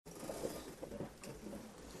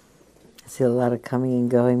see a lot of coming and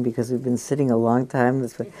going because we've been sitting a long time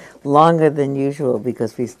this way, longer than usual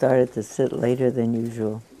because we started to sit later than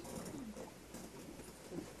usual.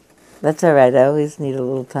 That's all right. I always need a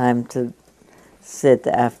little time to sit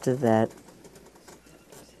after that.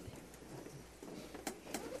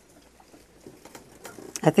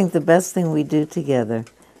 I think the best thing we do together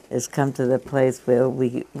is come to the place where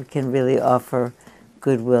we can really offer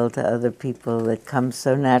goodwill to other people that comes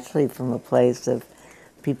so naturally from a place of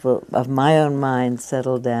people, of my own mind,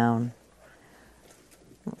 settle down.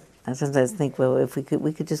 I sometimes think, well, if we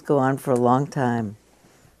could just go on for a long time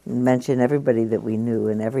and mention everybody that we knew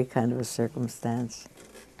in every kind of a circumstance.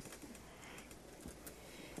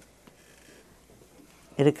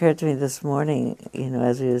 It occurred to me this morning,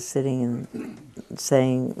 as we were sitting and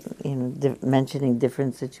saying, mentioning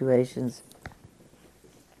different situations.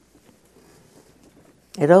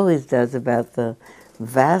 It always does about the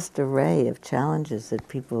vast array of challenges that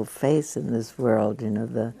people face in this world,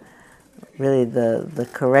 the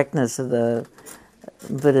correctness of the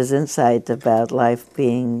Buddha's insight about life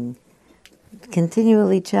being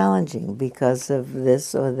continually challenging because of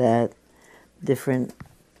this or that different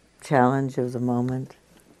challenge of the moment.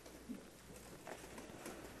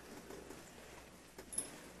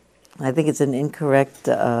 I think it's an incorrect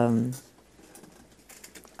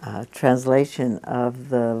translation of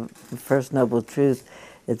the First Noble Truth.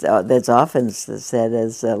 That's often said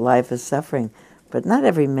as life is suffering, but not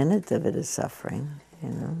every minute of it is suffering.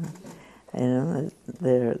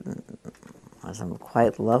 There are some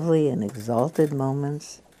quite lovely and exalted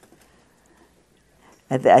moments.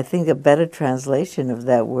 I think a better translation of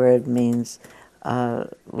that word means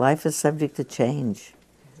life is subject to change,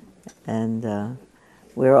 and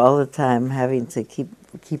we're all the time having to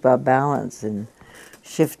keep our balance in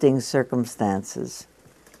shifting circumstances.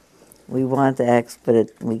 We want X,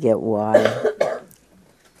 but we get Y.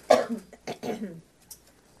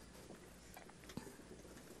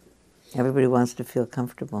 Everybody wants to feel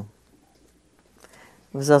comfortable.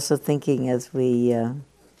 I was also thinking as we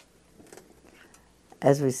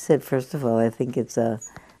sit. First of all, I think it's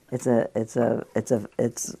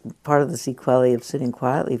part of the sequelae of sitting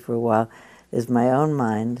quietly for a while. Is my own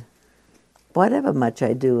mind, whatever much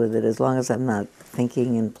I do with it, as long as I'm not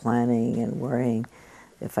thinking and planning and worrying.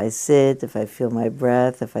 If I sit, if I feel my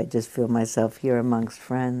breath, if I just feel myself here amongst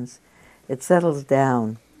friends, it settles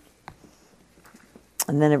down.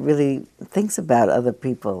 And then it really thinks about other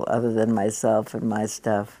people other than myself and my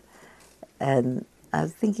stuff. And I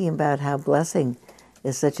was thinking about how blessing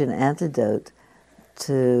is such an antidote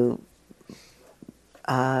to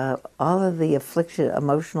all of the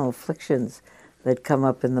emotional afflictions that come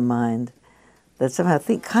up in the mind, that somehow I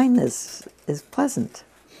think kindness is pleasant.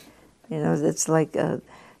 It's like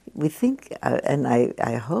we think, and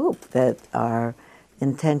I hope that our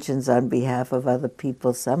intentions on behalf of other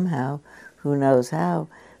people somehow, who knows how,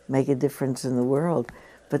 make a difference in the world.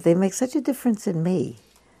 But they make such a difference in me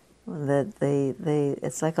that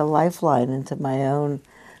it's like a lifeline into my own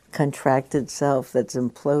contracted self that's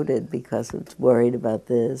imploded because it's worried about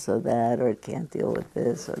this or that, or it can't deal with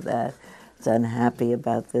this or that, it's unhappy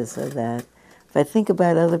about this or that. If I think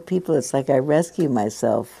about other people, it's like I rescue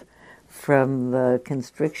myself from the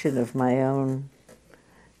constriction of my own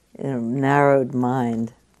narrowed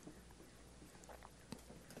mind.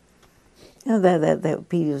 That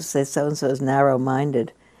people say so-and-so is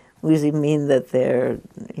narrow-minded. We usually mean that they're,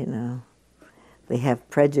 they have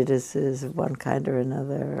prejudices of one kind or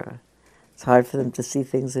another. It's hard for them to see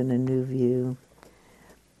things in a new view.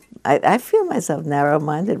 I feel myself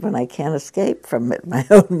narrow-minded when I can't escape from it, my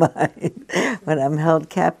own mind, when I'm held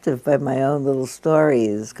captive by my own little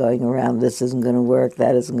stories going around, this isn't going to work,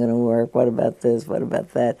 that isn't going to work, what about this, what about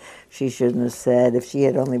that, she shouldn't have said, if she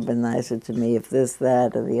had only been nicer to me, if this,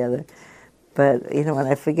 that, or the other. But, when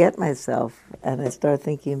I forget myself and I start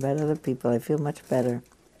thinking about other people, I feel much better.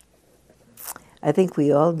 I think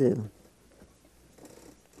we all do.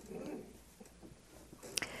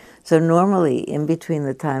 So normally, in between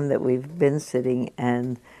the time that we've been sitting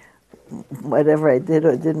and whatever I did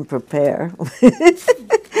or didn't prepare,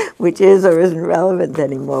 which is or isn't relevant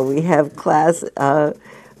anymore, we have class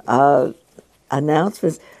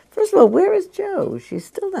announcements. First of all, where is Jo? She's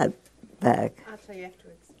still not back. I'll tell you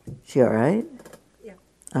afterwards. She all right? Yeah.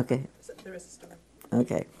 Okay. There is a story.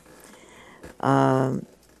 Okay.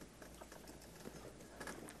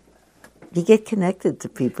 You get connected to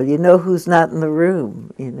people. You know who's not in the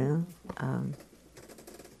room,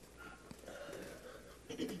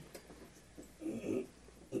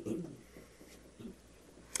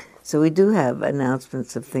 So we do have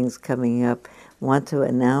announcements of things coming up. Want to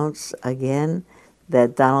announce again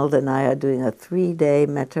that Donald and I are doing a 3-day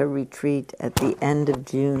metta retreat at the end of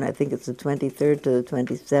June. I think it's the 23rd to the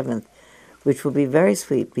 27th, which will be very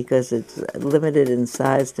sweet because it's limited in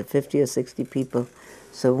size to 50 or 60 people,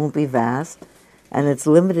 so it won't be vast. And it's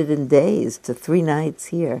limited in days to 3 nights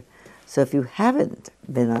here. So if you haven't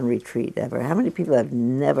been on retreat ever, how many people have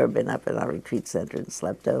never been up in our retreat center and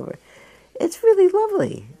slept over? It's really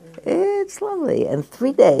lovely. It's lovely. And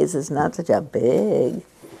 3 days is not such a big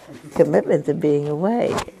commitment to being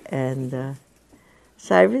away. And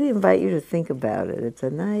so I really invite you to think about it. It's a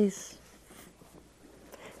nice,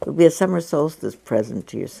 it'll be a summer solstice present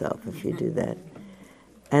to yourself if you do that.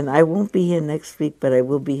 And I won't be here next week, but I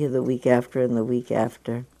will be here the week after and the week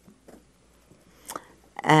after.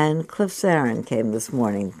 And Cliff Sarin came this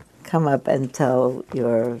morning. Come up and tell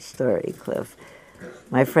your story, Cliff.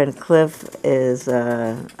 My friend Cliff is,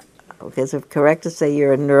 okay, is it correct to say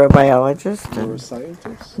you're a neurobiologist?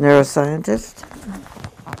 Neuroscientist. Neuroscientist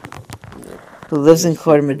who lives in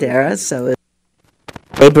Corte Madera, so it's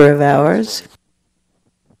a neighbor of ours.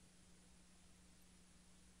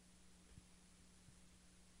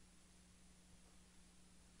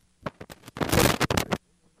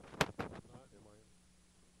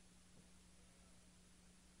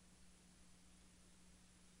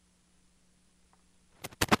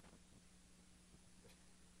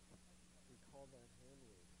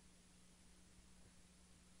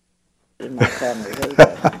 In my family. There you go.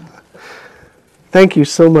 Thank you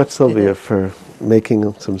so much, Sylvia, for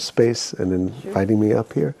making some space and inviting me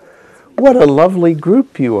up here. What a lovely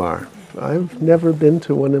group you are. I've never been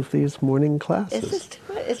to one of these morning classes.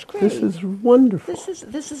 It's great. This is wonderful. This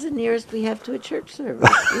is the nearest we have to a church service.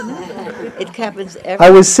 You know? It happens every.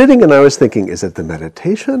 I was sitting and I was thinking, is it the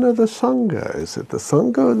meditation or the Sangha? Is it the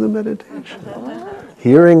Sangha or the meditation?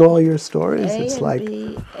 Hearing all your stories, it's like...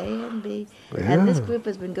 A and B. Yeah. And this group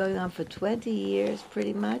has been going on for 20 years,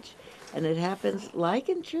 pretty much. And it happens like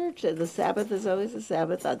in church. The Sabbath is always the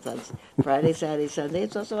Sabbath. On Friday, Saturday, Sunday.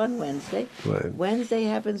 It's also on Wednesday. Right. Wednesday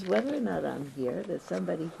happens whether or not I'm here. There's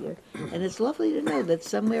somebody here. And it's lovely to know that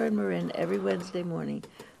somewhere in Marin, every Wednesday morning,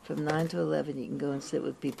 from 9 to 11, you can go and sit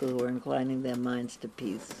with people who are inclining their minds to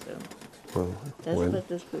peace. So Well, that's what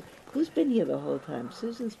this group... Who's been here the whole time?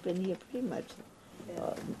 Susan's been here pretty much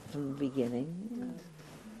from the beginning.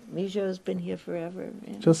 Mijo's been here forever.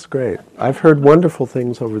 Yeah. just great. I've heard wonderful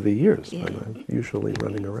things over the years, but I'm usually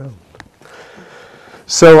running around.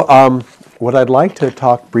 So what I'd like to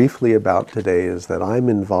talk briefly about today is that I'm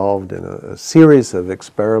involved in a series of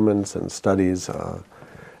experiments and studies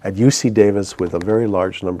at UC Davis with a very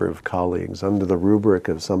large number of colleagues under the rubric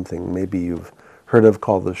of something maybe you've heard of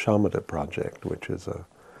called the Shamatha Project, which is a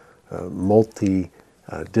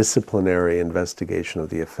multi-disciplinary investigation of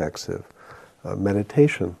the effects of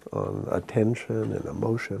meditation on attention and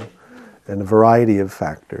emotion and a variety of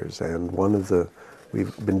factors. And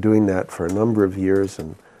we've been doing that for a number of years,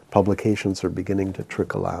 and publications are beginning to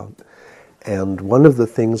trickle out. And one of the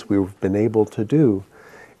things we've been able to do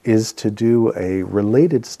is to do a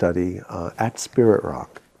related study at Spirit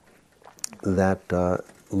Rock that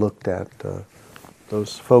looked at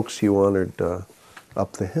those folks you honored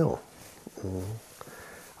up the hill.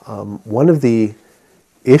 One of the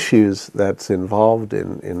issues that's involved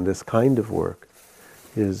in this kind of work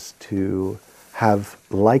is to have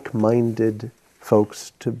like-minded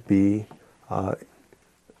folks to be a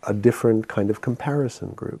different kind of comparison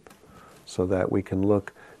group, so that we can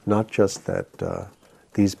look not just that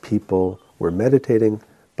these people were meditating,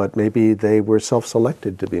 but maybe they were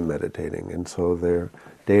self-selected to be meditating, and so their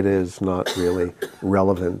data is not really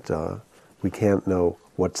relevant. We can't know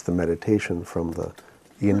what's the meditation from the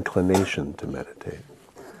inclination to meditate.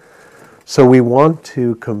 So we want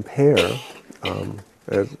to compare,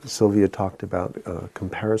 as Sylvia talked about, a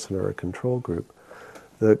comparison or a control group,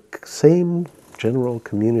 the same general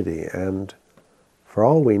community, and for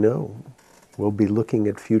all we know, we'll be looking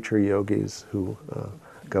at future yogis who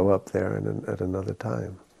go up there at another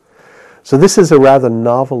time. So this is a rather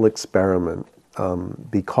novel experiment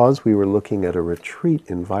because we were looking at a retreat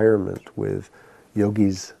environment with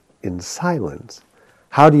yogis in silence.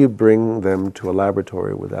 How do you bring them to a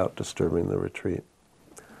laboratory without disturbing the retreat?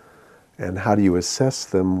 And how do you assess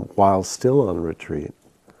them while still on retreat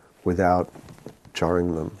without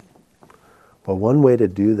jarring them? Well, one way to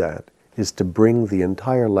do that is to bring the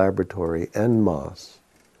entire laboratory en masse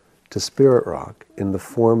to Spirit Rock in the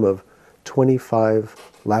form of 25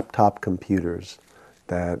 laptop computers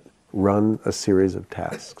that run a series of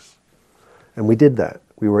tasks. And we did that.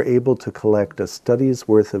 We were able to collect a study's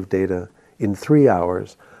worth of data in 3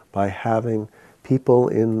 hours by having people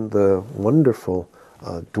in the wonderful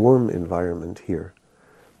dorm environment here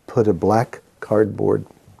put a black cardboard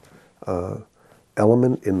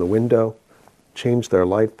element in the window, change their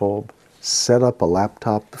light bulb, set up a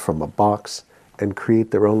laptop from a box, and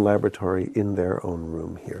create their own laboratory in their own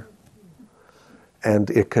room here. And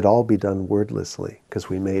it could all be done wordlessly, because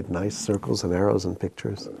we made nice circles and arrows and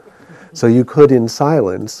pictures. So you could, in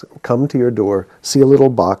silence, come to your door, see a little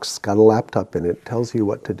box, got a laptop in it, tells you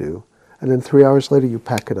what to do, and then 3 hours later you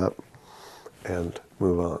pack it up and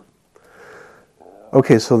move on.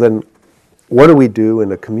 Okay, so then what do we do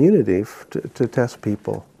in a community to test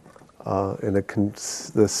people in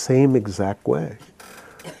the same exact way?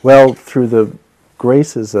 Well, through the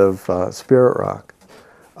graces of Spirit Rock,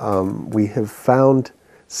 we have found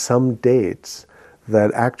some dates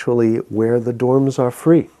that actually where the dorms are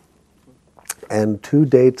free, and 2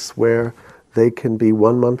 dates where they can be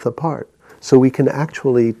 1 month apart. So we can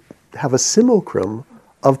actually have a simulacrum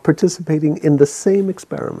of participating in the same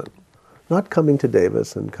experiment. Not coming to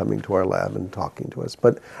Davis and coming to our lab and talking to us,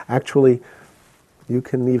 but actually you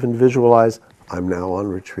can even visualize, I'm now on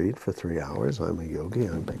retreat for 3 hours, I'm a yogi,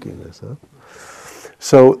 I'm picking this up.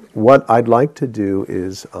 So what I'd like to do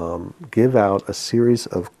is give out a series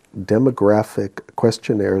of demographic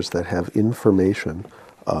questionnaires that have information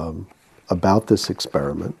about this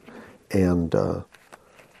experiment. And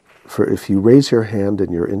for if you raise your hand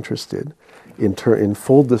and you're interested, in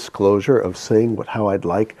full disclosure of saying how I'd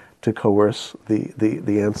like to coerce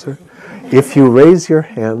the answer, if you raise your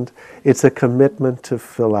hand, it's a commitment to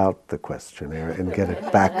fill out the questionnaire and get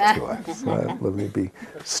it back to us. Let me be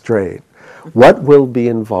straight. What will be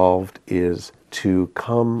involved is to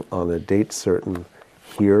come on a date certain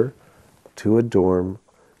here to a dorm.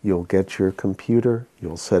 You'll get your computer,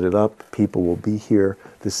 you'll set it up, people will be here.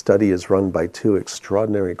 This study is run by 2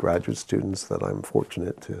 extraordinary graduate students that I'm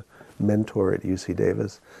fortunate to mentor at UC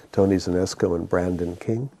Davis, Tony Zanesco and Brandon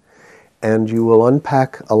King. And you will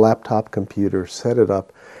unpack a laptop computer, set it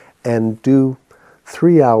up, and do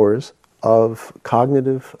 3 hours of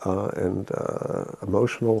cognitive and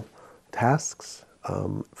emotional tasks,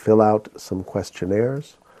 fill out some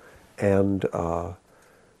questionnaires, and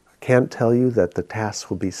can't tell you that the tasks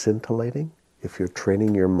will be scintillating. If you're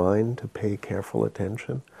training your mind to pay careful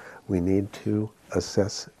attention, we need to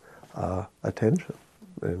assess attention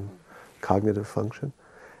and cognitive function.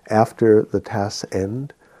 After the tasks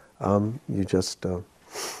end, you just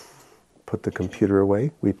put the computer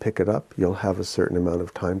away, we pick it up, you'll have a certain amount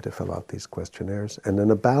of time to fill out these questionnaires, and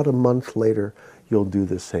then about a month later, you'll do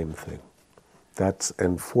the same thing.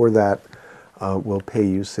 And for that, we'll pay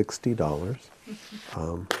you $60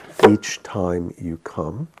 each time you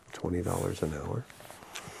come, $20 an hour.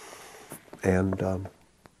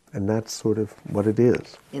 And that's sort of what it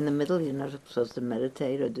is. In the middle, you're not supposed to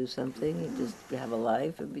meditate or do something. You just have a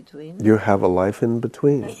life in between. You have a life in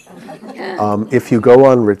between. If you go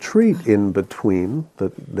on retreat in between,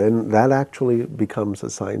 then that actually becomes a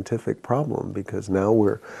scientific problem, because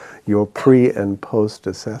now your pre and post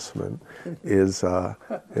assessment is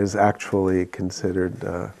actually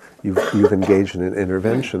considered you've engaged in an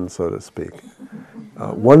intervention, so to speak.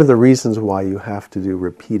 One of the reasons why you have to do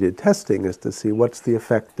repeated testing is to see what's the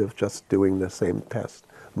effect of just doing the same test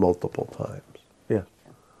multiple times. Yeah.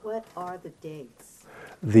 What are the dates?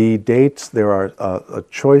 The dates, there are a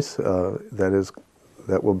choice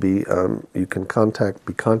that will be, you can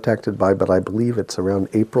be contacted by, but I believe it's around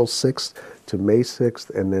April 6th to May 6th,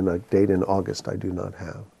 and then a date in August I do not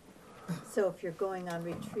have. So if you're going on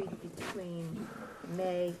retreat between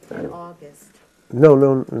May and August. No.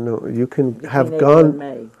 You can have April gone. and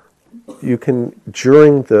May. You can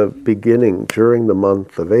during the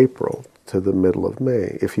month of April to the middle of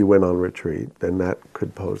May. If you went on retreat, then that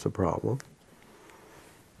could pose a problem.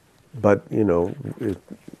 But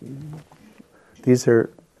these are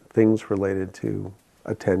things related to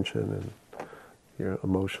attention and your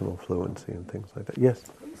emotional fluency and things like that. Yes.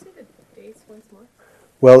 Can you say the dates once more?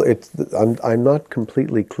 Well, I'm not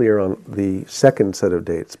completely clear on the second set of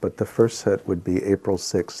dates, but the first set would be April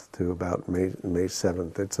 6th to about May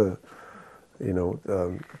 7th. It's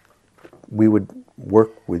we would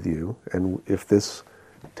work with you, and if this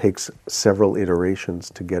takes several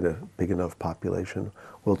iterations to get a big enough population,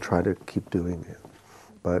 we'll try to keep doing it.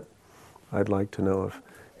 But I'd like to know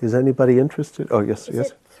is anybody interested? Oh, yes, Is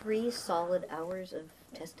yes. it 3 solid hours of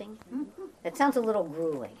testing? That sounds a little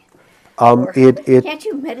grueling. Can't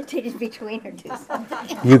you meditate in between or do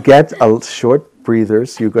something? You get short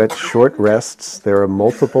breathers, you get short rests, there are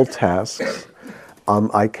multiple tasks.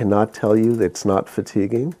 I cannot tell you that it's not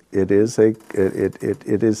fatiguing. It is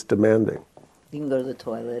demanding. You can go to the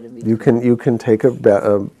toilet and be. You can take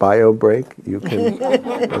a bio break. You can,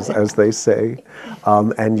 as they say,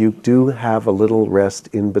 and you do have a little rest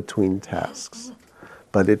in between tasks,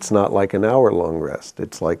 but it's not like an hour-long rest.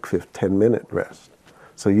 It's like 10-minute rest.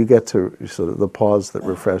 So you get to sort of the pause that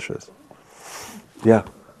refreshes. Yeah.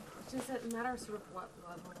 Does it matter sort of what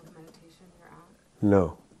level of meditation you're at?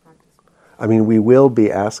 No. Practice. I mean, we will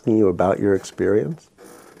be asking you about your experience.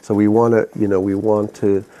 So we want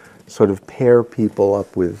to sort of pair people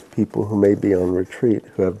up with people who may be on retreat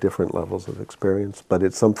who have different levels of experience. But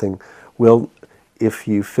it's something if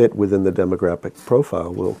you fit within the demographic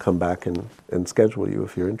profile, we'll come back and schedule you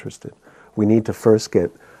if you're interested. We need to first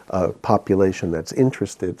get a population that's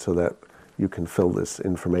interested so that you can fill this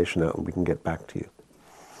information out and we can get back to you.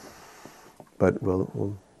 But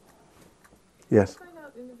we'll yes? Find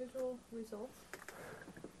out individual results?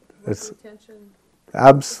 It's Retention?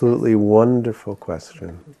 absolutely wonderful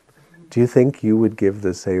question. Do you think you would give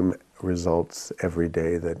the same results every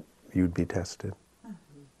day that you'd be tested?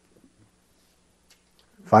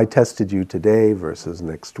 If I tested you today versus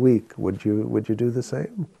next week, would you do the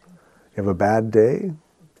same? You have a bad day?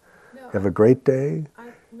 No, You have a great day? I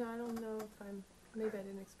don't know if maybe I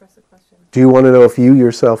didn't express the question. Do you want to know if you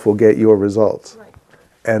yourself will get your results? Right.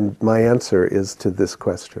 And my answer is to this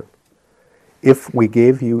question. If we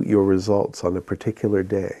gave you your results on a particular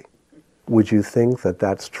day, would you think that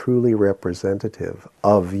that's truly representative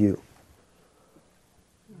of you?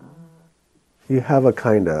 You have a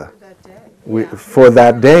kind of... That day. For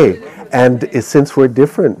that day. And since we're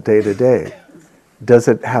different day to day, does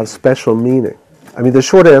it have special meaning? I mean, the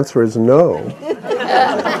short answer is no.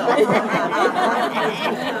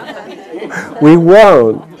 We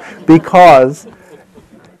won't, because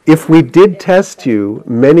if we did test you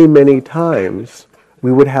many, many times,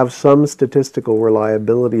 we would have some statistical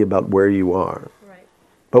reliability about where you are. Right.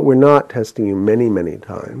 But we're not testing you many, many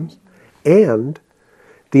times. And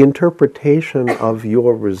the interpretation of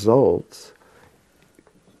your results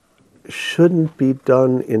shouldn't be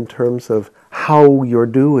done in terms of how you're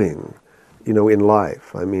doing, in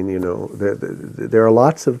life. I mean, there are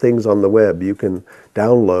lots of things on the web you can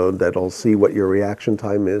download that'll see what your reaction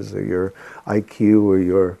time is, or your IQ, or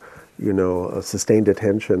your, sustained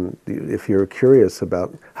attention, if you're curious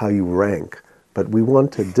about how you rank. But we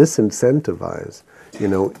want to disincentivize,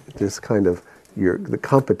 this kind of the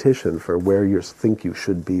competition for where you think you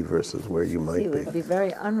should be versus where you might It be. would be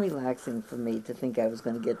very unrelaxing for me to think I was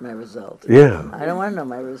going to get my result. Yeah. I don't want to know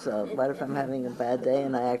my result. What if I'm having a bad day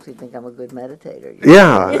and I actually think I'm a good meditator?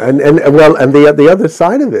 Yeah, and the other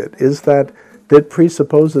side of it is that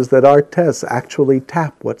presupposes that our tests actually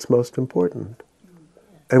tap what's most important.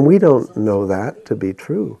 And we don't know that to be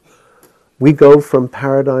true. We go from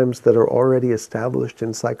paradigms that are already established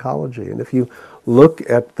in psychology. And if you look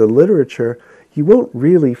at the literature, you won't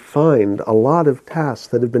really find a lot of tasks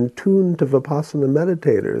that have been tuned to Vipassana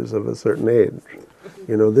meditators of a certain age.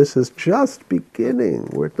 This is just beginning.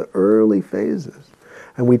 We're at the early phases.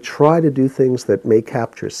 And we try to do things that may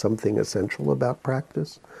capture something essential about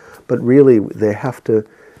practice, but really they have to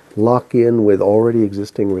lock in with already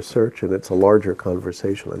existing research, and it's a larger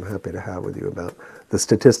conversation I'm happy to have with you about the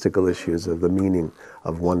statistical issues of the meaning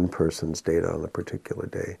of one person's data on a particular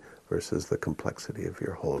day versus the complexity of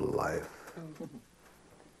your whole life.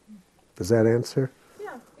 Does that answer?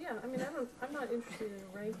 Yeah. I mean, I'm not interested in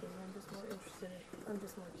ranking. I'm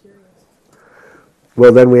just more curious.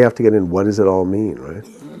 Well, then we have to get in, what does it all mean, right?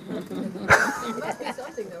 It must be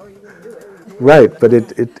something, though, or you wouldn't do it. Right,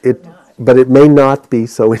 but it may not be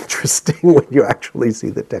so interesting when you actually see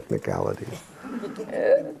the technicalities.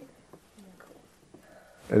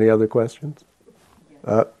 Any other questions?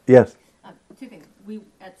 Yes. Two things.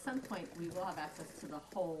 At some point, we will have access to the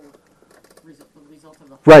whole result of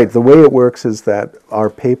the whole. Right. The way it works is that our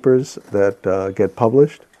papers that get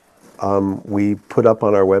published, we put up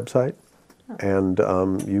on our website, and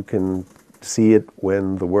you can see it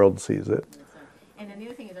when the world sees it. And then the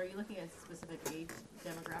other thing is, are you looking at a specific age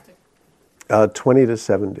demographic? 20 to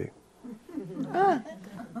 70.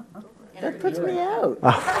 That puts me out.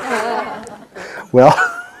 Well,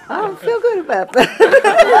 I don't feel good about that.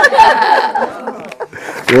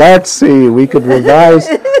 let's see. We could revise.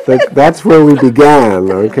 That's where we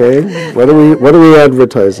began. Okay. What are we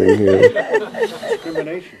advertising here?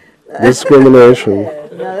 Discrimination.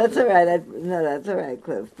 No, that's all right. That's all right,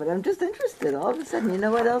 Cliff. But I'm just interested. All of a sudden, you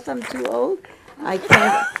know what else? I'm too old. I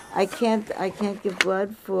can't give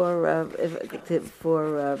blood for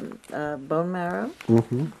bone marrow.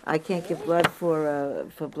 Mm-hmm. I can't give blood for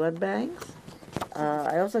blood banks.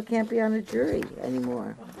 I also can't be on a jury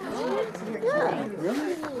anymore. Yeah.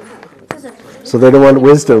 So they don't want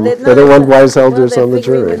wisdom. They don't want wise elders on the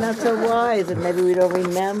jury. We're not so wise, and maybe we don't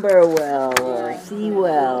remember well, or see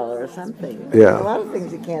well, or something. Yeah. A lot of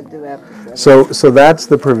things you can't do after 7. So that's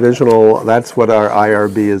the provisional, that's what our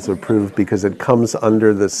IRB is approved, because it comes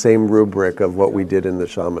under the same rubric of what we did in the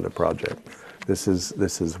Shamana project. This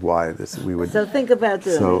is why we would. So think about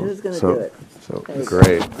doing it. Who's going to do it? So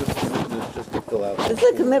great. It's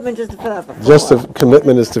a commitment just to fill out the form. Just a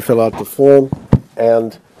commitment is to fill out the form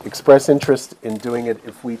and express interest in doing it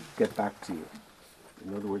if we get back to you.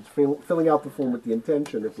 In other words, filling out the form with the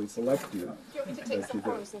intention, if we select you. Do you want me to take some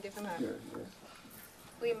forms and give them out? Yes.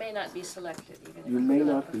 We may not be selected even if You may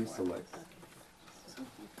not be selected.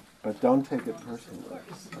 But don't take it personally.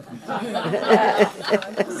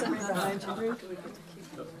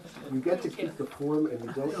 You get to keep the form, and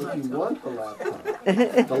you don't if you want the laptop.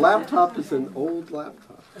 The laptop is an old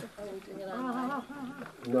laptop.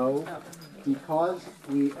 No, because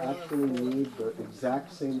we actually need the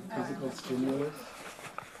exact same physical stimulus,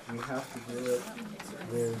 we have to do it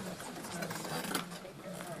with.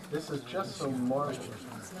 This is just so marvelous.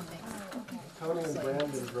 Tony and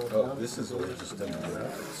Brandon wrote down. This is all just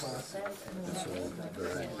demographics. It's all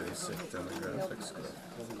very basic demographics stuff.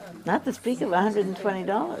 Not to speak of $120.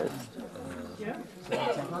 So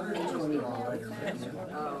it's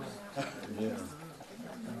 $120. Yeah.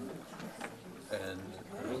 And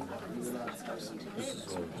this is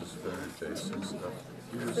all just very basic stuff.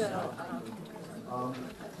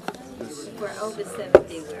 We're over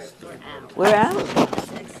 70, we're out. We're out.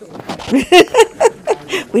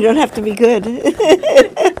 We don't have to be good.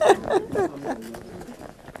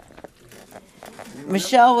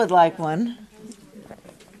 Michelle would like one.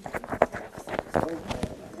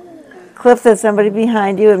 Cliff, there's somebody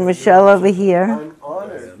behind you, and Michelle over here. I'm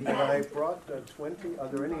honored, and I brought 20. Are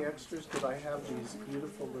there any extras? Could I have these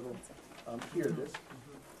beautiful little, here, this?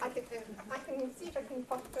 I can see if I can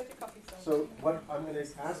pop 30 copies. So what I'm going to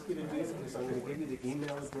ask you to do is I'm going to give you the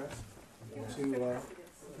email address to,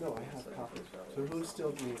 no, I have copies. So who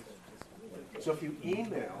still needs? So if you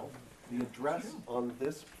email the address on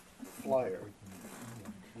this flyer,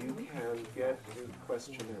 you can get the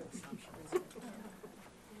questionnaire.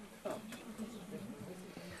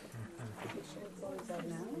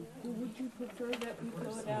 Would you prefer that we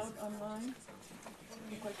fill it out online?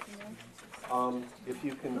 The questionnaire? If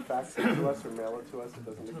you can fax it to us or mail it to us, it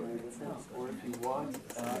doesn't make any difference. Or if you want it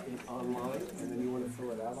online and then you want to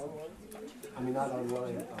fill it out online, I mean not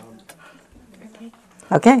online,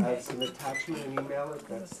 Okay. as an attachment and email it,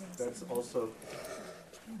 that's also,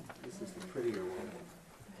 this is the prettier one.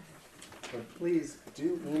 But please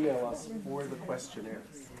do email us for the questionnaire.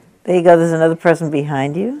 There you go. There's another person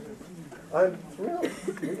behind you. I'm thrilled.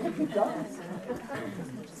 Look what you got.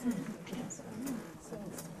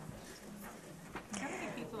 How many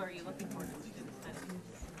people are you looking for to do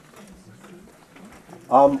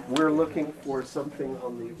this? We're looking for something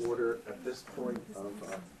on the order at this point of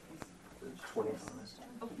 25.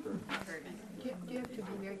 Do you have to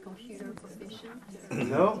be very computer proficient?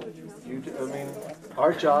 No, I mean,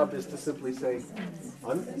 our job is to simply say,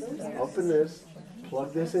 open this,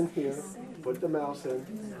 plug this in here, put the mouse in,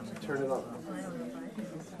 turn it on.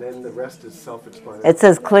 Then the rest is self-explanatory. It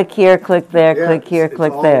says click here, click there, Yeah, click here, it's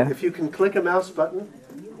click all- there. If you can click a mouse button,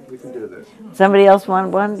 we can do this. Somebody else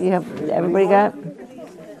want one? You have everybody got?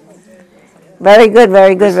 Very good,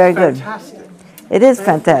 very good, very good. Fantastic. It is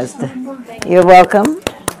fantastic. You're welcome.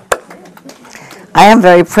 I am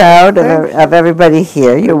very proud of everybody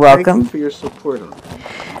here. You're Thank welcome. you for your support on it.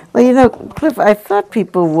 Well, you know, Cliff, I thought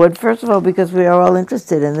people would, first of all, because we are all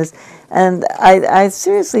interested in this. And I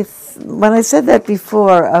seriously, when I said that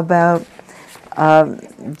before about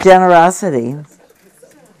generosity,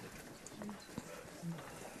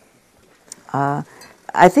 I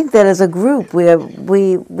think that as a group,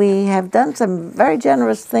 we have done some very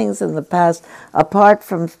generous things in the past, apart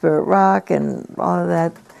from Spirit Rock and all of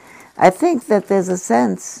that. I think that there's a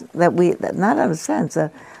sense that not a sense,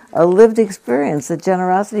 a lived experience that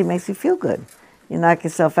generosity makes you feel good. You knock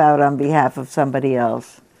yourself out on behalf of somebody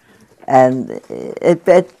else, and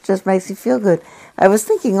it just makes you feel good. I was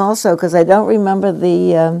thinking also, because I don't remember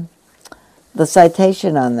the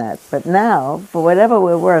citation on that, but now, for whatever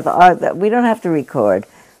we're worth, we don't have to record.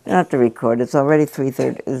 We don't have to record. It's already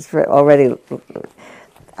 3:30. It's already.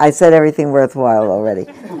 I said everything worthwhile already.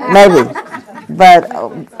 Maybe. But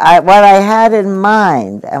what I had in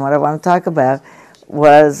mind, and what I want to talk about,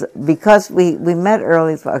 was because we met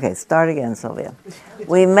early. Okay, start again, Sylvia.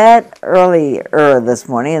 We met earlier this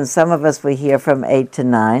morning, and some of us were here from 8 to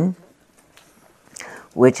 9,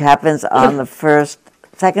 which happens on the first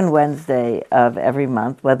second Wednesday of every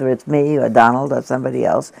month, whether it's me or Donald or somebody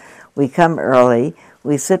else. We come early,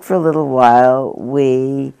 we sit for a little while,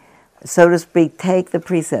 we, so to speak, take the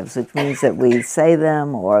precepts, which means that we say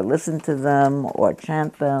them or listen to them or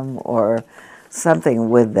chant them or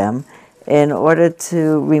something with them in order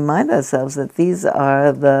to remind ourselves that these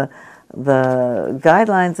are the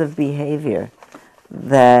guidelines of behavior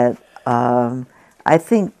that I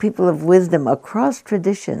think people of wisdom across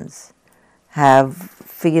traditions have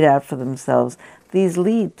figured out for themselves. These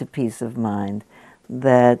lead to peace of mind,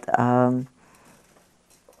 that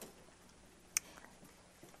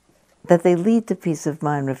they lead to peace of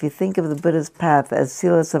mind. If you think of the Buddha's path as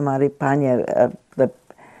Sila Samadhi Panya,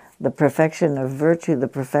 the perfection of virtue, the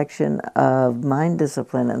perfection of mind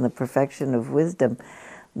discipline, and the perfection of wisdom,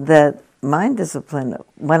 that mind discipline,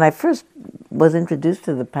 when I first was introduced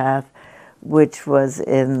to the path, which was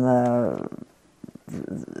in the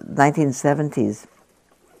 1970s,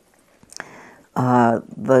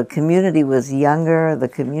 the community was younger, the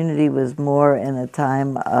community was more in a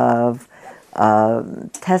time of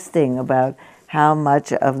testing about how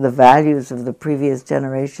much of the values of the previous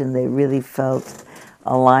generation they really felt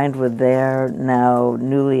aligned with their now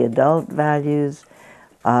newly adult values.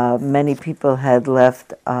 Many people had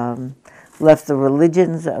left the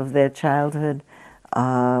religions of their childhood,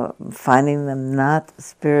 finding them not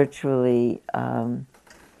spiritually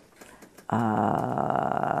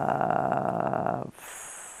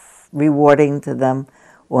rewarding to them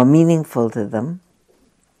or meaningful to them.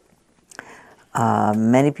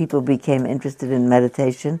 Many people became interested in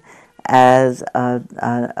meditation as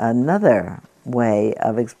another way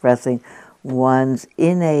of expressing one's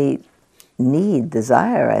innate need,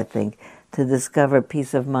 desire, I think, to discover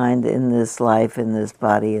peace of mind in this life, in this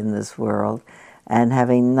body, in this world, and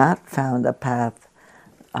having not found a path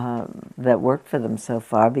that worked for them so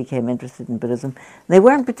far, became interested in Buddhism. They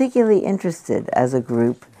weren't particularly interested as a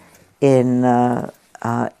group in the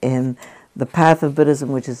path of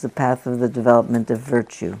Buddhism, which is the path of the development of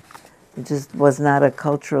virtue. It just was not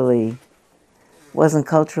wasn't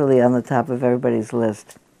culturally on the top of everybody's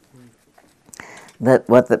list. That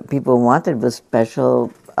what the people wanted was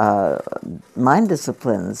special mind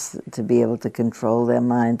disciplines to be able to control their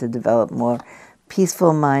mind, to develop more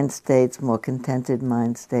peaceful mind states, more contented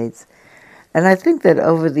mind states. And I think that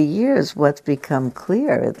over the years, what's become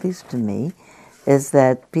clear, at least to me, is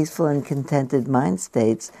that peaceful and contented mind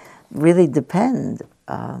states really depend,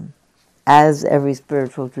 as every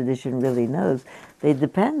spiritual tradition really knows, they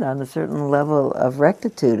depend on a certain level of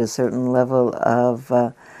rectitude, a certain level of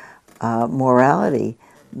morality.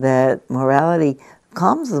 That morality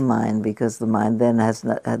calms the mind because the mind then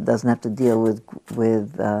doesn't have to deal with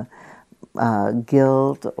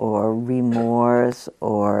guilt or remorse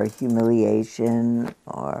or humiliation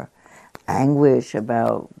or anguish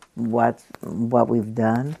about what we've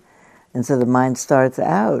done. And so the mind starts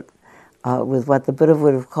out with what the Buddha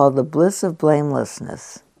would have called the bliss of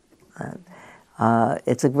blamelessness.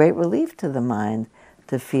 It's a great relief to the mind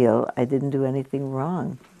to feel I didn't do anything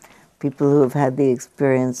wrong. People who have had the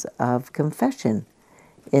experience of confession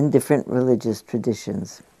in different religious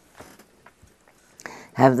traditions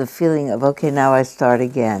have the feeling of, okay, now I start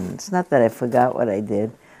again. It's not that I forgot what I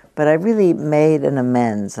did, but I really made an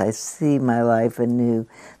amends. I see my life anew.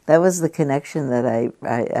 That was the connection that I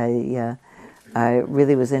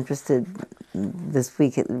really was interested this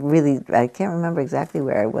week. I can't remember exactly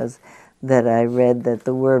where I was, that I read that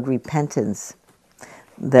the word repentance,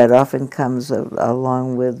 that often comes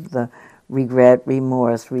along with the regret,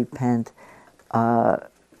 remorse, repent,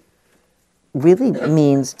 really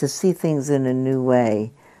means to see things in a new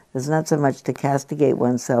way. It's not so much to castigate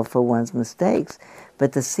oneself for one's mistakes,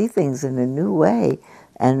 but to see things in a new way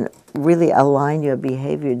and really align your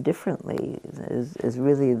behavior differently is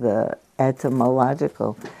really the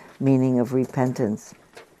etymological meaning of repentance.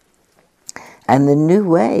 And the new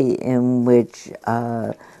way in which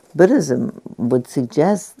Buddhism would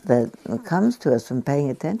suggest that comes to us from paying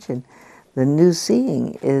attention, the new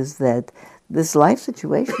seeing is that this life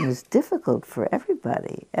situation is difficult for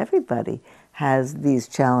everybody. Everybody has these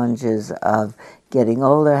challenges of getting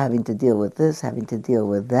older, having to deal with this, having to deal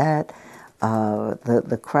with that,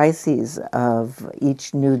 the crises of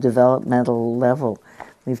each new developmental level.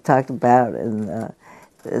 We've talked about,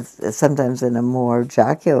 sometimes in a more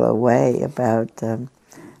jocular way, about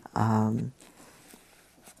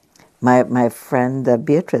my friend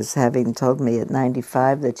Beatrice having told me at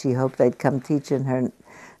 95 that she hoped I'd come teach in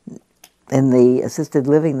the assisted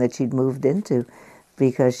living that she'd moved into,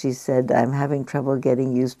 because she said, I'm having trouble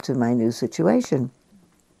getting used to my new situation.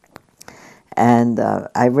 And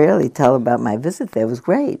I rarely tell about my visit there. It was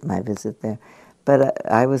great, my visit there.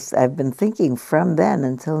 But I've been thinking from then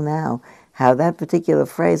until now how that particular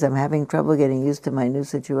phrase, I'm having trouble getting used to my new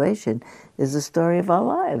situation, is the story of our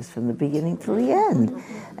lives from the beginning to the end.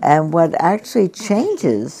 And what actually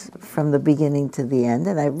changes from the beginning to the end,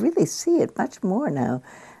 and I really see it much more now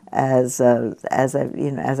as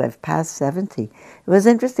I've passed 70. It was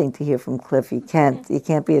interesting to hear from Cliff. You can't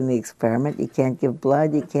be in the experiment. You can't give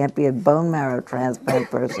blood. You can't be a bone marrow transplant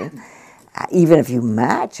person. Even if you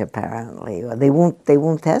match, apparently, or they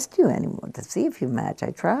won't test you anymore to see if you match.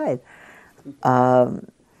 I tried.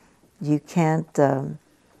 You can't. You're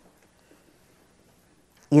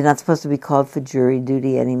not supposed to be called for jury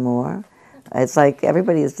duty anymore. It's like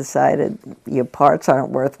everybody has decided your parts aren't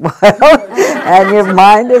worthwhile and your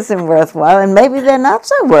mind isn't worthwhile, and maybe they're not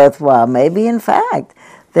so worthwhile. Maybe, in fact,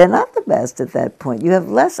 they're not the best at that point. You have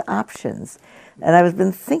less options. And I've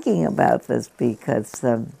been thinking about this because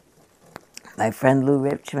my friend Lou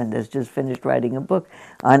Richmond has just finished writing a book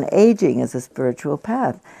on aging as a spiritual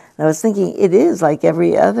path. And I was thinking it is like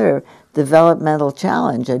every other developmental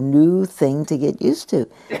challenge, a new thing to get used to.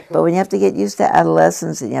 But when you have to get used to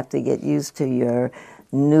adolescence and you have to get used to your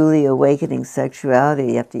newly awakening sexuality,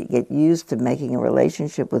 you have to get used to making a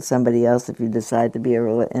relationship with somebody else if you decide to be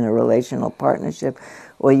in a relational partnership,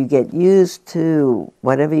 or you get used to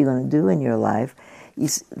whatever you're going to do in your life.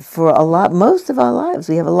 Most of our lives,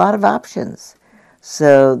 we have a lot of options.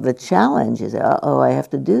 So the challenge is, I have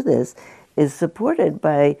to do this, is supported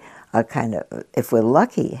by a kind of, if we're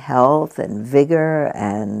lucky, health and vigor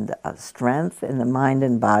and strength in the mind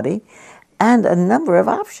and body, and a number of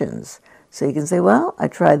options. So you can say, well, I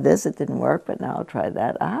tried this, it didn't work, but now I'll try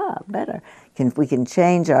that. Better. We can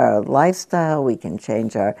change our lifestyle, we can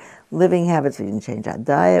change our living habits, we can change our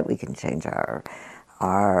diet, we can change our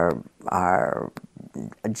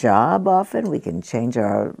job often, we can change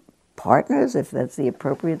our partners if that's the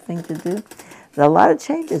appropriate thing to do. There are a lot of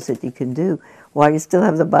changes that you can do while you still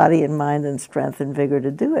have the body and mind and strength and vigor to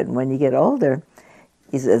do it. And when you get older,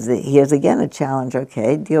 he says, here's again a challenge.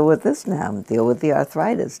 Okay, deal with this now. Deal with the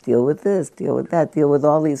arthritis. Deal with this. Deal with that. Deal with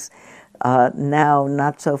all these now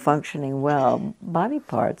not so functioning well body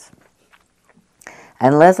parts.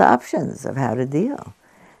 And less options of how to deal.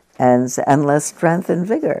 And less strength and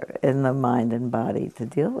vigor in the mind and body to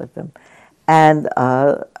deal with them. And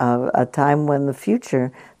a time when the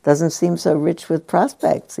future doesn't seem so rich with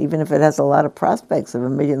prospects, even if it has a lot of prospects of a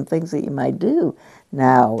million things that you might do.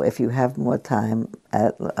 Now, if you have more time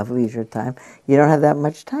of leisure time, you don't have that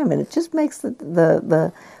much time, and it just makes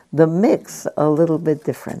the mix a little bit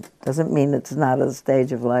different. Doesn't mean it's not a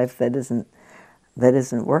stage of life that isn't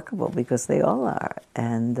workable, because they all are,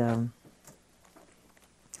 and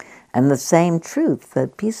the same truth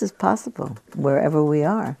that peace is possible wherever we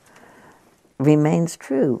are remains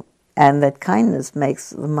true. And that kindness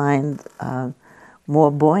makes the mind more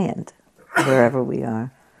buoyant wherever we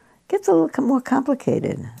are. It gets a little more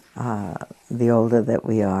complicated the older that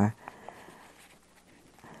we are.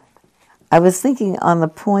 I was thinking on the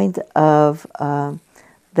point of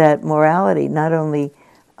that morality not only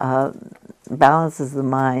balances the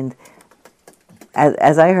mind.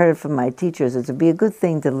 As I heard from my teachers, it would be a good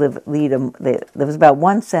thing to there was about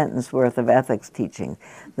one sentence worth of ethics teaching.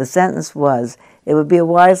 The sentence was, it would be a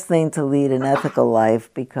wise thing to lead an ethical life,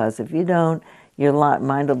 because if you don't, your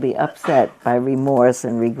mind will be upset by remorse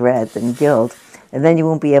and regret and guilt, and then you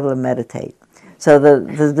won't be able to meditate. So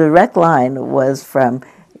the direct line was from,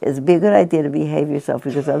 it would be a good idea to behave yourself,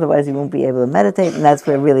 because otherwise you won't be able to meditate, and that's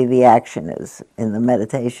where really the action is, in the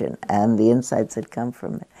meditation and the insights that come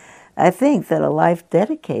from it. I think that a life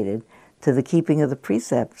dedicated to the keeping of the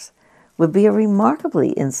precepts would be a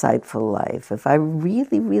remarkably insightful life. If I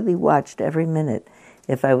really, really watched every minute,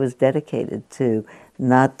 if I was dedicated to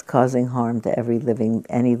not causing harm to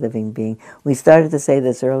any living being. We started to say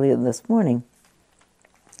this earlier this morning,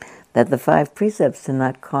 that the 5 precepts to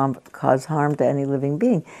not cause harm to any living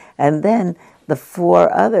being. And then the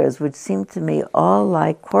 4 others, which seem to me all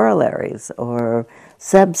like corollaries or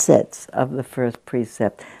subsets of the first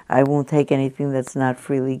precept. I won't take anything that's not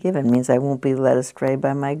freely given. Means I won't be led astray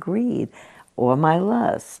by my greed or my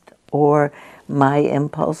lust or my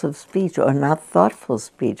impulsive speech or not thoughtful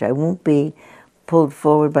speech. I won't be pulled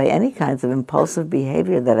forward by any kinds of impulsive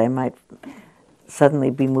behavior that I might suddenly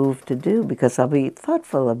be moved to do, because I'll be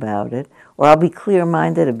thoughtful about it, or I'll be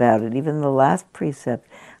clear-minded about it. Even the last precept,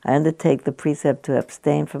 I undertake the precept to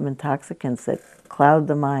abstain from intoxicants that cloud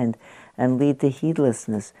the mind and lead to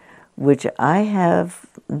heedlessness, which I have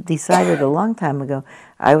decided a long time ago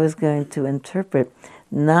I was going to interpret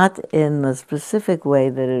not in the specific way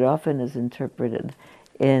that it often is interpreted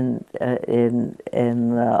in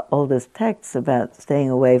the oldest texts about staying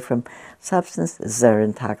away from substances that are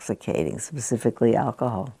intoxicating, specifically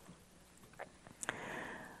alcohol.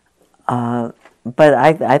 But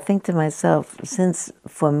I think to myself, since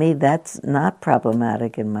for me that's not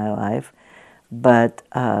problematic in my life, but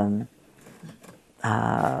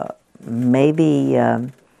maybe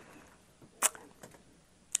I'm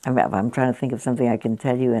trying to think of something I can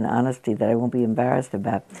tell you in honesty that I won't be embarrassed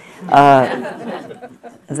about.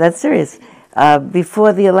 Is that serious?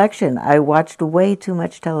 Before the election, I watched way too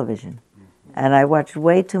much television, and I watched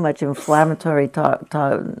way too much inflammatory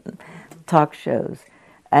talk shows,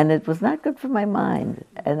 and it was not good for my mind.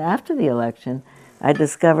 And after the election, I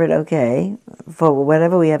discovered, okay, for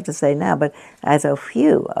whatever we have to say now, but I thought,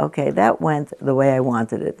 phew, okay, that went the way I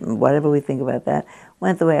wanted it. And whatever we think about that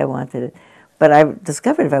went the way I wanted it. But I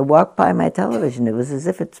discovered if I walked by my television, it was as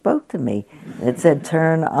if it spoke to me. It said,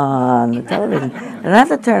 turn on the television. I don't have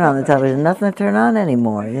to turn on the television, nothing to turn on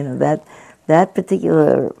anymore. You know, that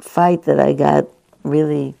particular fight that I got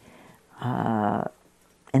really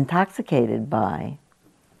intoxicated by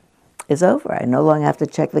is over. I no longer have to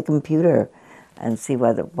check the computer and see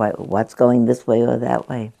what's going this way or that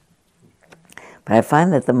way. But I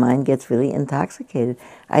find that the mind gets really intoxicated.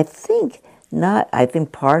 I think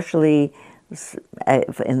partially,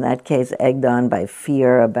 in that case, egged on by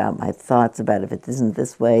fear about my thoughts about if it isn't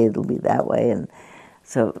this way, it'll be that way. And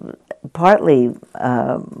so partly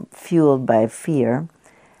fueled by fear,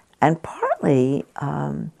 and partly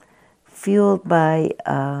fueled by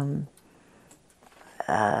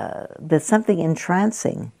there's something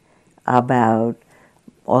entrancing about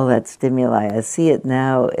all that stimuli. I see it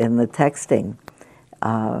now in the texting.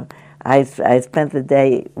 I spent the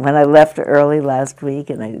day, when I left early last week,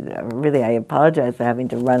 and I apologize for having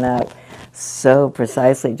to run out so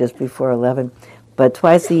precisely just before 11, but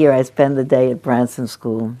twice a year I spend the day at Branson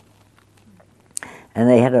School. And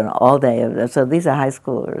they had an all day, so these are high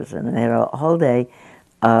schoolers, and they had a whole day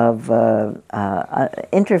of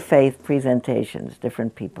interfaith presentations,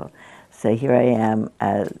 different people. So here I am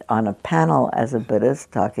on a panel as a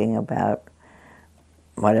Buddhist talking about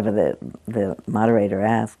whatever the moderator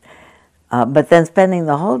asked. But then spending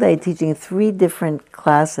the whole day teaching 3 different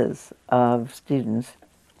classes of students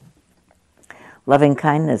loving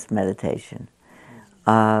kindness meditation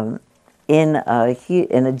in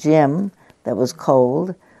a gym that was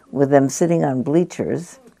cold, with them sitting on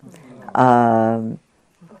bleachers in a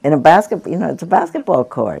it's a basketball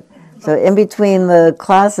court. So in between the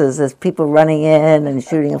classes, there's people running in and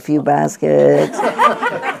shooting a few baskets.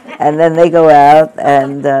 And then they go out,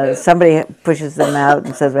 and somebody pushes them out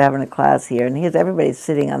and says, we're having a class here. And here's everybody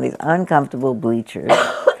sitting on these uncomfortable bleachers.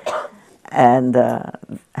 And I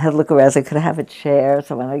had to look around, so I could have a chair.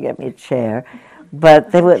 Someone would get me a chair.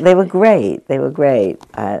 But they were great. They were great.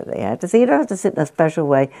 They had to say, you don't have to sit in a special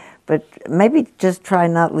way, but maybe just try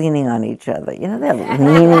not leaning on each other. You know, they're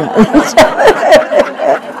leaning on each other.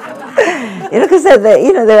 You know, because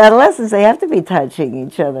they're adolescents, they have to be touching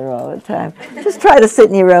each other all the time. Just try to sit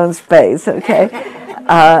in your own space, okay?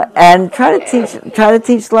 And try to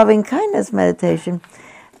teach loving kindness meditation.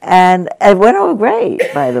 And it went all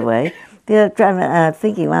great, by the way. I'm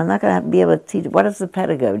thinking, well, I'm not going to be able to teach. What is the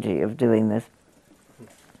pedagogy of doing this?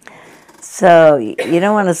 So you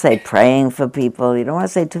don't want to say praying for people. You don't want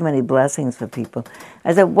to say too many blessings for people.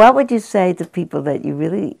 I said, what would you say to people that you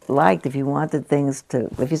really liked if you wanted things to,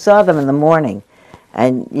 if you saw them in the morning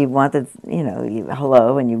and you wanted,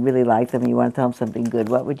 hello, and you really liked them and you want to tell them something good,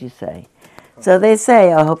 what would you say? So they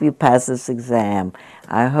say, I hope you pass this exam.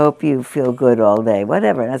 I hope you feel good all day,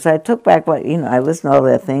 whatever. And so I took back I listened to all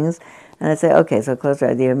their things. And I say, okay, so close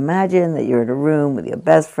your eyes. You imagine that you're in a room with your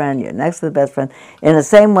best friend, you're next to the best friend, in the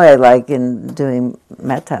same way like in doing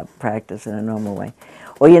metta practice in a normal way.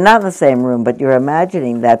 Or you're not in the same room, but you're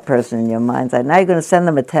imagining that person in your mind's eye. Now you're going to send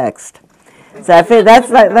them a text. So I feel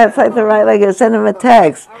that's like the right, like you send them a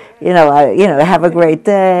text. Have a great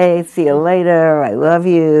day, see you later, I love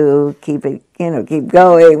you, keep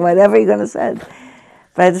going, whatever you're going to send.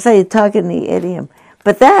 But I just say you talk in the idiom.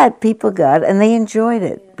 But that people got, and they enjoyed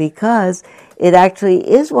it, because it actually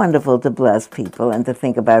is wonderful to bless people and to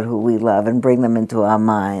think about who we love and bring them into our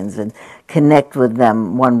minds and connect with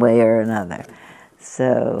them one way or another.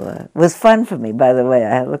 So it was fun for me, by the way. I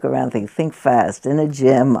had to look around and think fast, in a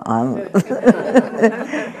gym.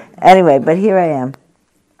 Anyway, but here I am.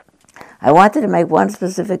 I wanted to make one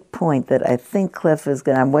specific point that I think Cliff is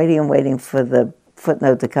going to, I'm waiting for the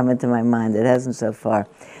footnote to come into my mind. It hasn't so far.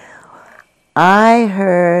 I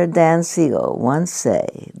heard Dan Siegel once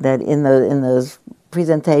say that in those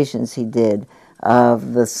presentations he did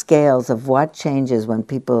of the scales of what changes when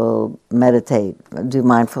people meditate, do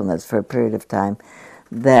mindfulness for a period of time,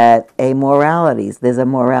 that there's a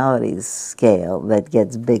moralities scale that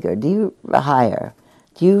gets bigger. Higher?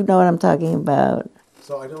 Do you know what I'm talking about?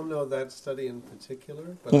 So I don't know that study in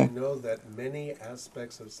particular, but Yeah. I know that many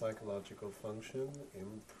aspects of psychological function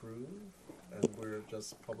improve, and we're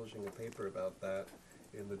just publishing a paper about that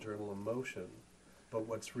in the journal Emotion. But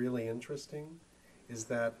what's really interesting is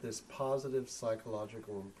that this positive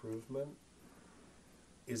psychological improvement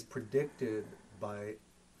is predicted by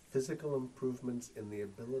physical improvements in the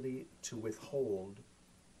ability to withhold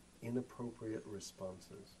inappropriate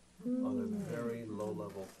responses on a very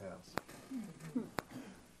low-level task.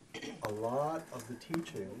 A lot of the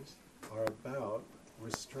teachings are about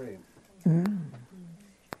restraint.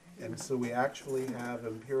 And so we actually have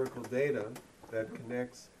empirical data that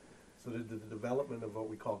connects sort of the development of what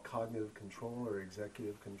we call cognitive control or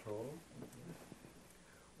executive control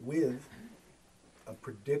with a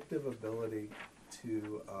predictive ability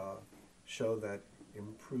to show that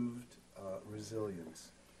improved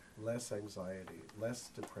resilience, less anxiety, less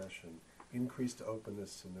depression, increased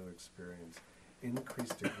openness to new experience,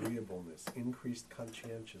 increased agreeableness, increased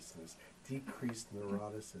conscientiousness, decreased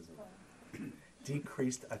neuroticism,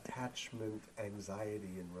 decreased attachment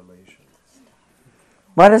anxiety in relations.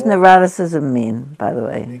 What does neuroticism mean, by the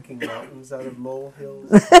way? Making mountains out of molehills.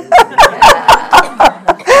 That's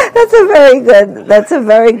a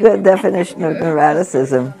very good definition of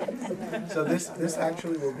neuroticism. So this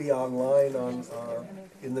actually will be online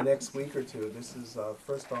in the next week or two. This is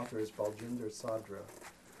first author is Baljinder Sadra,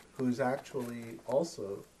 who's actually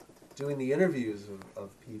also doing the interviews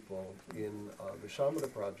of people in the Shamatha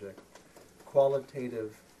Project,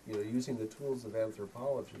 qualitative, using the tools of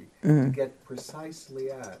anthropology to get precisely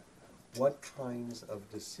at what kinds of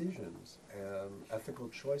decisions and ethical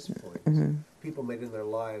choice points people made in their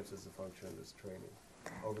lives as a function of this training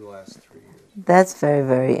over the last 3 years. That's very,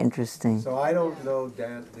 very interesting. So I don't know,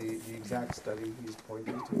 Dan, the exact study he's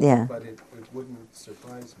pointing to, Yeah. but it wouldn't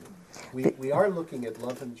surprise me. We are looking at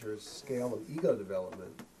Lovinger's scale of ego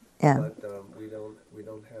development, Yeah. but we don't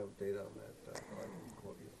have data on that. I can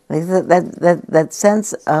quote you. That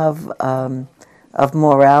sense of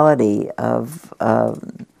morality, of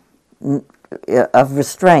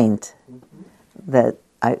restraint, that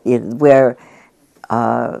where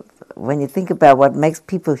when you think about what makes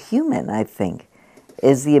people human, I think,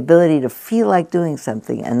 is the ability to feel like doing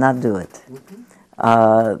something and not do it.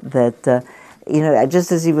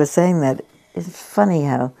 Just as you were saying that, it's funny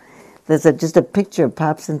how there's just a picture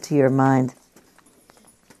pops into your mind.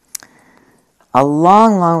 A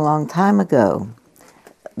long, long, long time ago,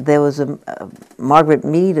 there was Margaret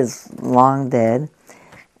Mead is long dead.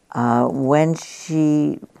 When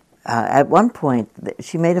she, at one point,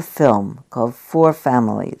 she made a film called Four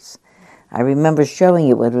Families. I remember showing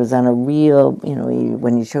it when it was on a reel,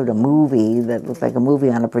 when you showed a movie that looked like a movie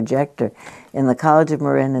on a projector in the College of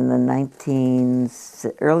Marin in the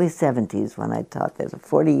early 70s when I taught there,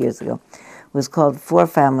 40 years ago. It was called Four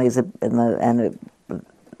Families,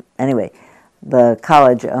 anyway, the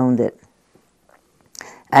college owned it.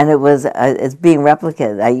 And it's being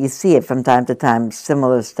replicated. You see it from time to time,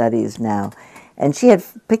 similar studies now. And she had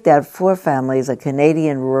picked out four families, a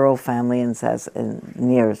Canadian rural family in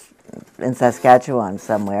Saskatchewan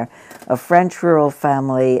somewhere, a French rural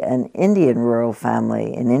family, an Indian rural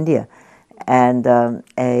family in India, and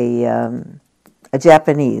a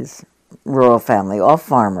Japanese rural family, all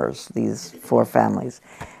farmers, these four families.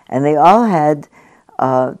 And they all had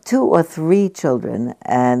 2 or 3 children,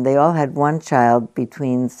 and they all had one child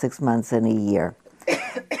between 6 months and a year.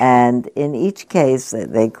 And in each case,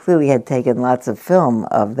 they clearly had taken lots of film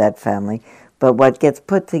of that family, but what gets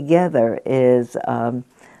put together is,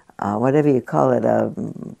 whatever you call it,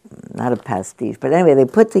 not a pastiche, but anyway, they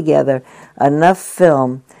put together enough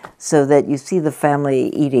film so that you see the family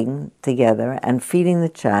eating together and feeding the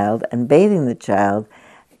child and bathing the child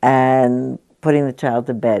and putting the child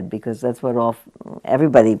to bed, because that's what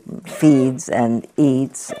everybody feeds and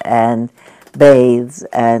eats and bathes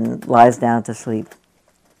and lies down to sleep,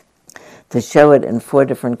 to show it in 4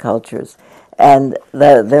 different cultures. And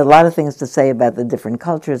there are a lot of things to say about the different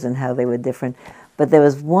cultures and how they were different, but there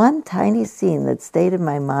was one tiny scene that stayed in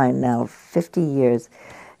my mind now 50 years,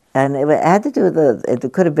 and it had to do with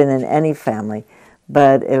it could have been in any family,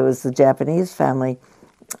 but it was the Japanese family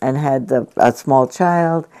and had a small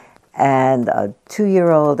child and a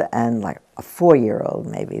 2-year-old and like a 4-year-old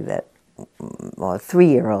maybe, or a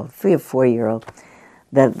 3-year-old, 3 or 4-year-old,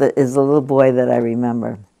 that is the little boy that I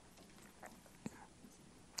remember.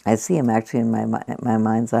 I see him actually in my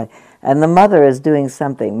mind's eye. And the mother is doing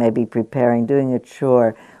something, maybe preparing, doing a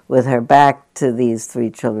chore with her back to these three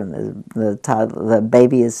children. The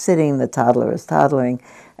baby is sitting, the toddler is toddling,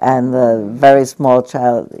 and the very small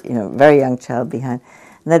child, very young child behind.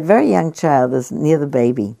 And that very young child is near the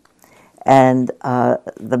baby. And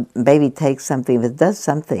the baby takes something, it does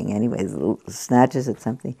something anyway, snatches at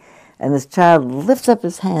something. And this child lifts up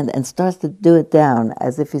his hand and starts to do it down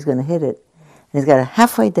as if he's going to hit it. And he's got it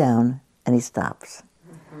halfway down, and he stops.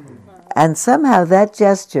 And somehow that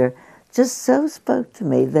gesture just so spoke to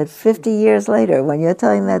me that 50 years later, when you're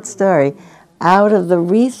telling that story, out of the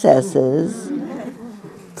recesses,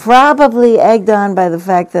 probably egged on by the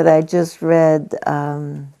fact that I just read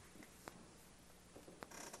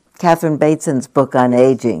Catherine Bateson's book on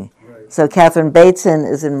aging. Right. So Catherine Bateson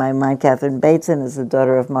is in my mind. Catherine Bateson is the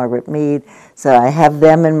daughter of Margaret Mead. So I have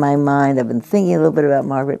them in my mind. I've been thinking a little bit about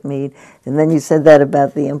Margaret Mead. And then you said that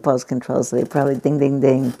about the impulse control, so they probably ding, ding,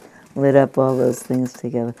 ding, lit up all those things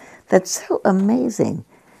together. That's so amazing.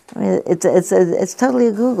 I mean, it's totally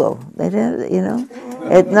a Google.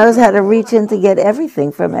 It knows how to reach in to get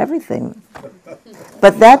everything from everything.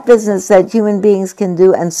 But that business that human beings can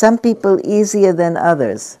do, and some people easier than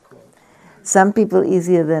others. Some people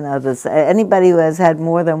easier than others. Anybody who has had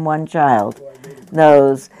more than one child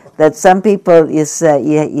knows that some people, you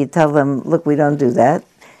tell them, look, we don't do that,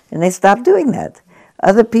 and they stop doing that.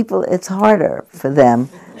 Other people, it's harder for them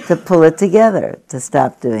to pull it together, to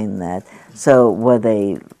stop doing that. So were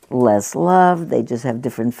they less loved? They just have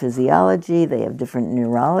different physiology. They have different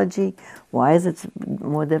neurology. Why is it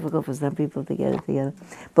more difficult for some people to get it together?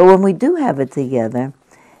 But when we do have it together,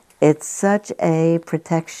 it's such a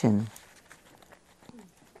protection.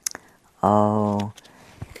 Oh,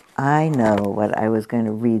 I know what I was going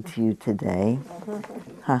to read to you today.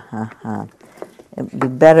 Ha ha ha. It'd be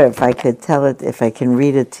better if I could tell it, if I can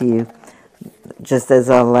read it to you, just as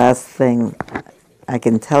our last thing. I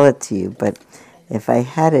can tell it to you, but if I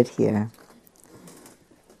had it here.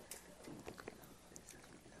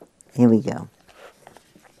 Here we go.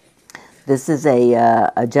 This is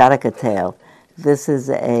a Jataka tale. This is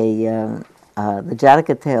the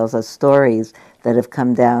Jataka tales are stories that have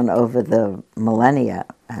come down over the millennia,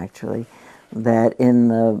 actually, that in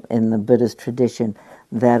the Buddhist tradition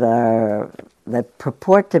that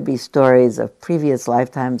purport to be stories of previous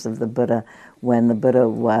lifetimes of the Buddha, when the Buddha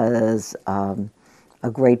was a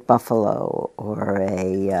great buffalo or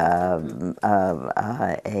a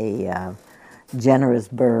generous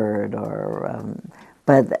bird,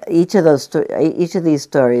 but each of these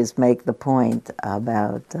stories make the point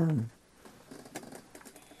about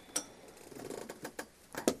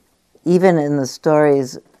even in the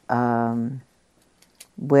stories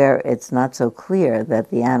where it's not so clear that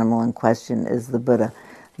the animal in question is the Buddha.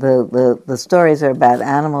 The stories are about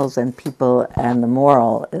animals and people, and the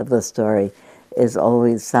moral of the story is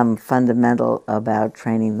always some fundamental about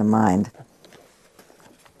training the mind.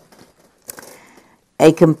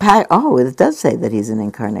 It does say that he's an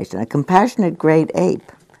incarnation. A compassionate great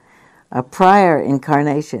ape, a prior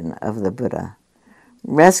incarnation of the Buddha,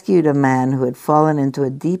 rescued a man who had fallen into a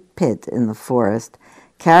deep pit in the forest,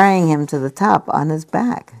 carrying him to the top on his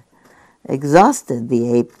back. Exhausted,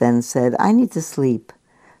 the ape then said, "I need to sleep,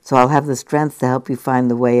 so I'll have the strength to help you find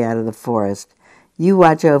the way out of the forest. You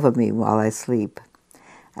watch over me while I sleep."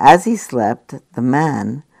 As he slept, the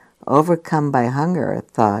man, overcome by hunger,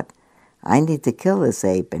 thought, "I need to kill this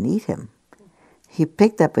ape and eat him." He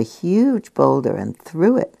picked up a huge boulder and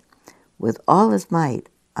threw it with all his might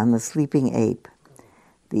on the sleeping ape.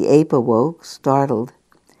 The ape awoke, startled,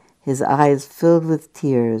 his eyes filled with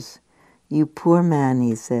tears. "You poor man,"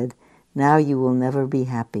 he said, "now you will never be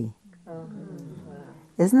happy."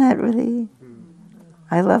 Isn't that really?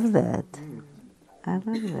 I love that. I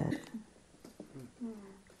love that.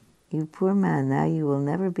 You poor man, now you will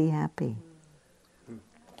never be happy.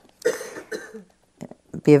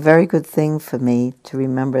 It'd be a very good thing for me to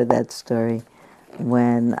remember that story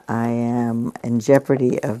when I am in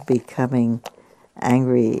jeopardy of becoming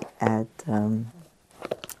angry at,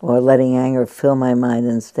 or letting anger fill my mind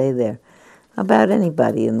and stay there, about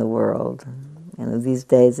anybody in the world. These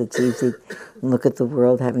days it's easy to look at the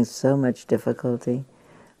world having so much difficulty.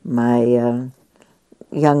 My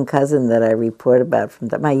young cousin that I report about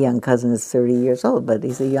my young cousin is 30 years old, but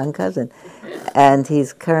he's a young cousin, and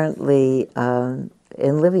he's currently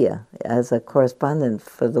in Libya as a correspondent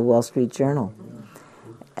for the Wall Street Journal.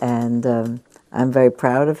 And I'm very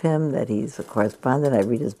proud of him that he's a correspondent. I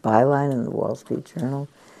read his byline in the Wall Street Journal.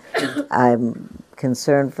 I'm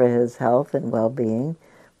concerned for his health and well-being,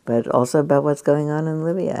 but also about what's going on in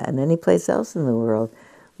Libya and any place else in the world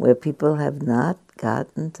where people have not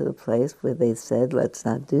gotten to the place where they said, let's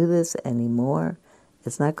not do this anymore.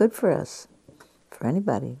 It's not good for us, for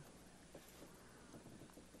anybody.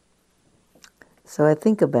 So I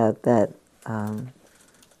think about that,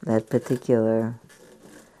 that particular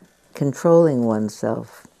controlling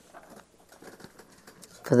oneself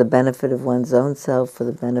for the benefit of one's own self, for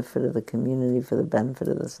the benefit of the community, for the benefit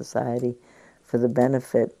of the society, for the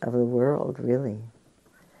benefit of the world, really.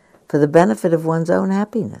 For the benefit of one's own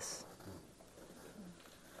happiness.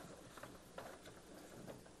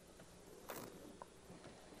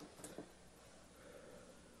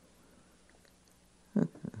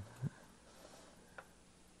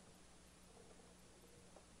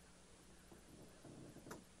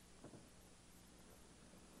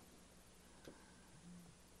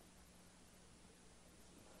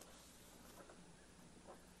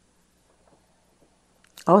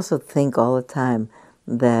 Also think all the time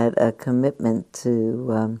that a commitment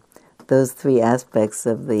to those three aspects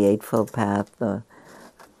of the Eightfold Path, the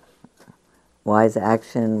wise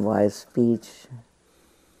action, wise speech,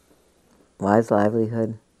 wise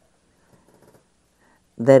livelihood,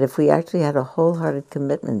 that if we actually had a wholehearted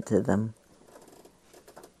commitment to them,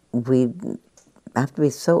 we'd have to be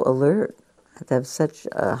so alert, have to have such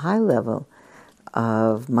a high level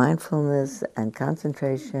of mindfulness and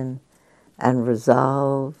concentration and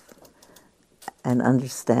resolve and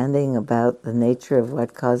understanding about the nature of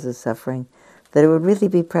what causes suffering, that it would really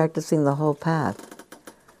be practicing the whole path,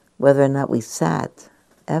 whether or not we sat,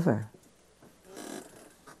 ever.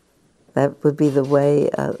 That would be the way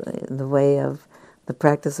of the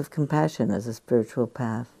practice of compassion as a spiritual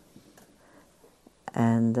path.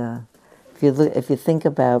 And if you think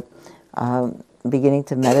about beginning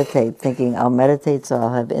to meditate, thinking, I'll meditate so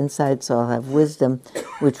I'll have insight, so I'll have wisdom,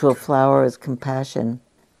 which will flower as compassion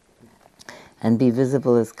and be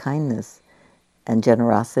visible as kindness and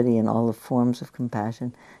generosity and all the forms of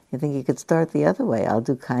compassion. You think you could start the other way. I'll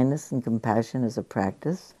do kindness and compassion as a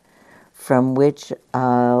practice, from which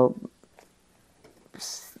I'll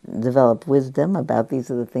develop wisdom about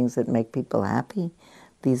these are the things that make people happy.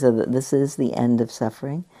 This is the end of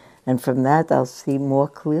suffering. And from that, I'll see more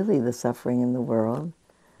clearly the suffering in the world.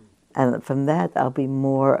 And from that, I'll be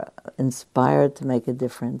more inspired to make a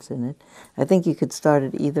difference in it. I think you could start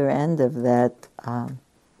at either end of that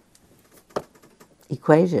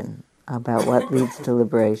equation about what leads to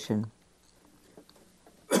liberation.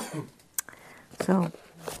 So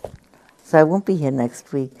I won't be here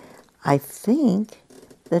next week. I think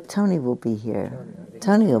that Tony will be here.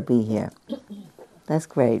 Tony will be here. That's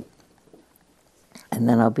great. And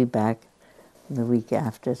then I'll be back the week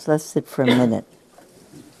after. So let's sit for a minute.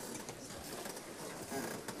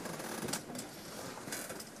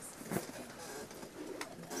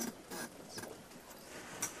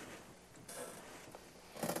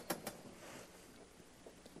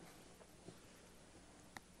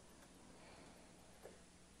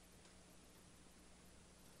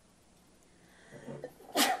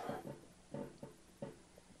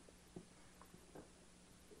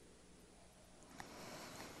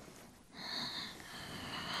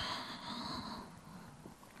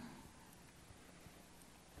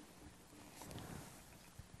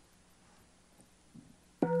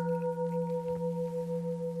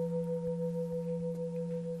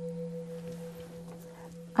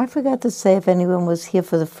 I forgot to say if anyone was here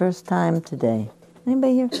for the first time today.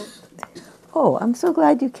 Anybody here? Oh, I'm so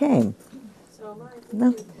glad you came. So am I.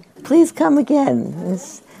 No, please come again.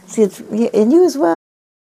 And you as well.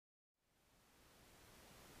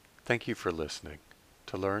 Thank you for listening.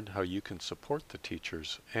 To learn how you can support the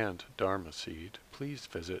teachers and Dharma Seed, please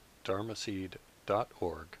visit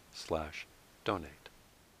dharmaseed.org/donate.